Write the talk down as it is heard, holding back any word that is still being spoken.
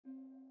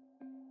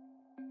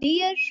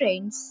Dear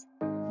friends,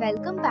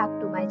 welcome back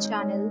to my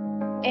channel,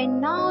 and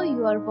now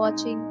you are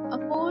watching a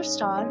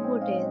 4-star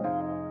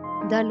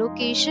hotel. The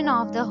location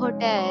of the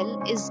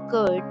hotel is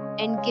good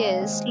and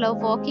guests love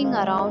walking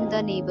around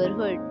the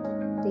neighborhood.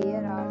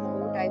 There are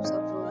 4 types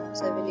of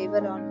rooms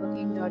available on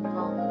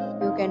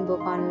booking.com. You can book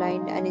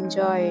online and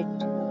enjoy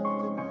it.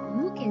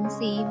 You can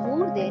see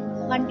more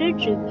than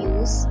 100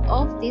 reviews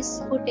of this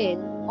hotel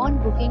on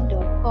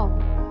booking.com.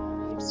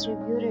 Its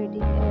review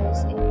rating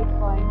is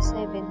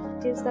 8.7.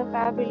 It is the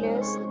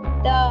fabulous.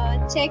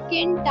 The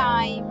check-in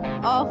time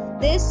of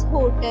this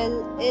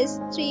hotel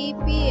is 3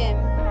 p.m.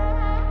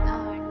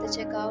 and the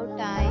checkout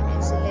time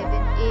is 11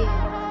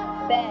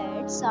 a.m.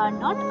 Pets are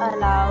not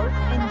allowed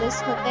in this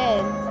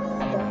hotel.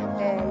 The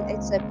hotel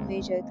accepts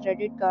major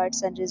credit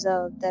cards and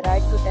reserves the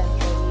right to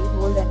temporarily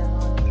hold an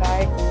amount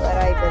prior to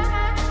arrival.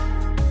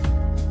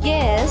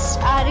 Guests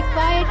are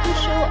required to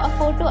show a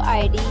photo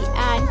ID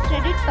and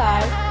credit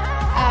card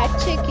at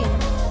check-in.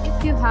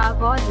 If you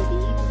have already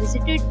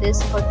visited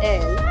this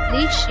hotel,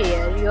 please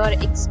share your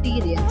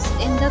experience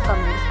in the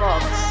comment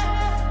box.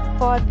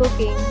 For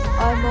booking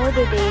or more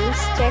details,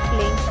 check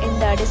link in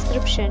the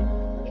description.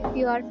 If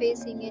you are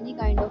facing any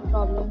kind of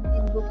problem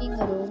in booking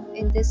a room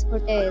in this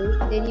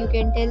hotel, then you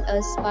can tell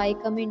us by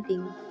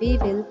commenting. We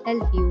will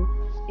help you.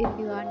 If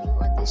you are new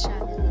on this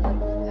channel or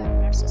you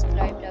have not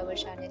subscribed our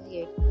channel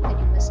yet, then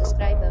you must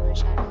subscribe our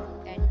channel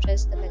and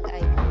press the bell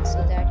icon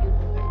so that you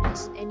do not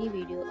miss any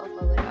video of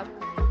our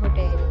upcoming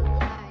hotel.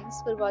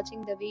 Thanks for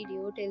watching the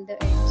video till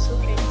the end. So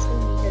friends, will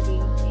meet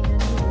again in a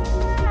new video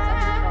with a new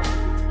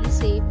topic. Be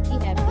safe,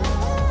 be happy.